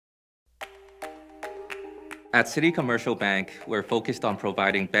At Citi Commercial Bank, we're focused on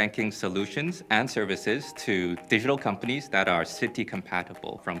providing banking solutions and services to digital companies that are Citi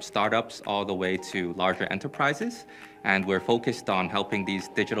compatible, from startups all the way to larger enterprises. And we're focused on helping these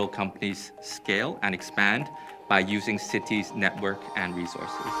digital companies scale and expand by using Citi's network and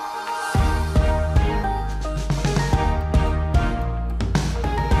resources.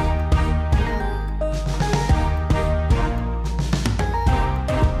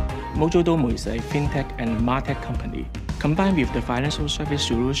 Mojodomo is a FinTech and MarTech company, combined with the financial service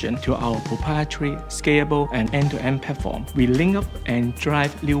solution to our proprietary, scalable, and end-to-end platform. We link up and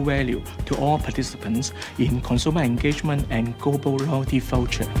drive new value to all participants in consumer engagement and global loyalty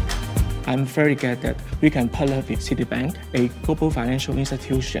voucher. I'm very glad that we can partner with Citibank, a global financial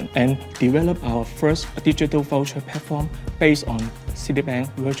institution, and develop our first digital voucher platform based on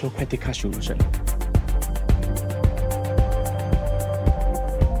Citibank virtual credit card solution.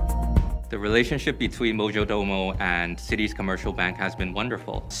 The relationship between Mojodomo and Citi's Commercial Bank has been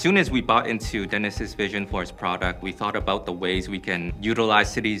wonderful. As soon as we bought into Dennis's vision for his product, we thought about the ways we can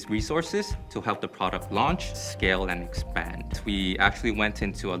utilize Citi's resources to help the product launch, scale, and expand. We actually went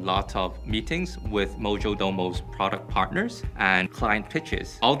into a lot of meetings with Mojodomo's product partners and client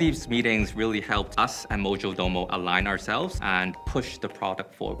pitches. All these meetings really helped us and Mojodomo align ourselves and push the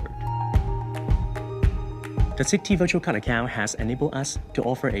product forward. The Citi virtual card account has enabled us to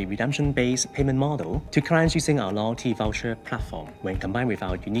offer a redemption-based payment model to clients using our loyalty voucher platform. When combined with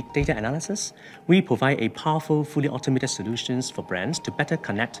our unique data analysis, we provide a powerful, fully automated solutions for brands to better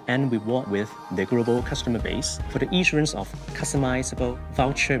connect and reward with their global customer base for the issuance of customizable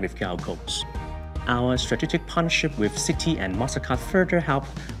voucher with QR codes. Our strategic partnership with Citi and MasterCard further help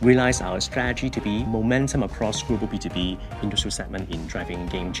realize our strategy to be momentum across global B2B industry segment in driving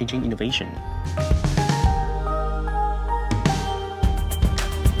game-changing innovation.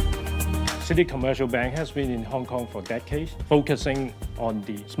 Citi Commercial Bank has been in Hong Kong for decades, focusing on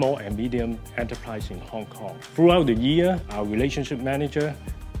the small and medium enterprise in Hong Kong. Throughout the year, our relationship manager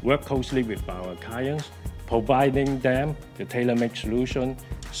worked closely with our clients, providing them the tailor-made solution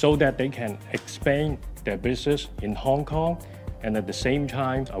so that they can expand their business in Hong Kong and at the same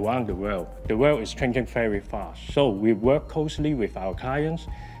time around the world. The world is changing very fast, so we work closely with our clients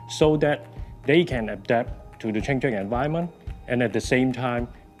so that they can adapt to the changing environment and at the same time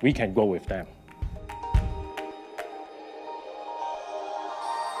we can go with them.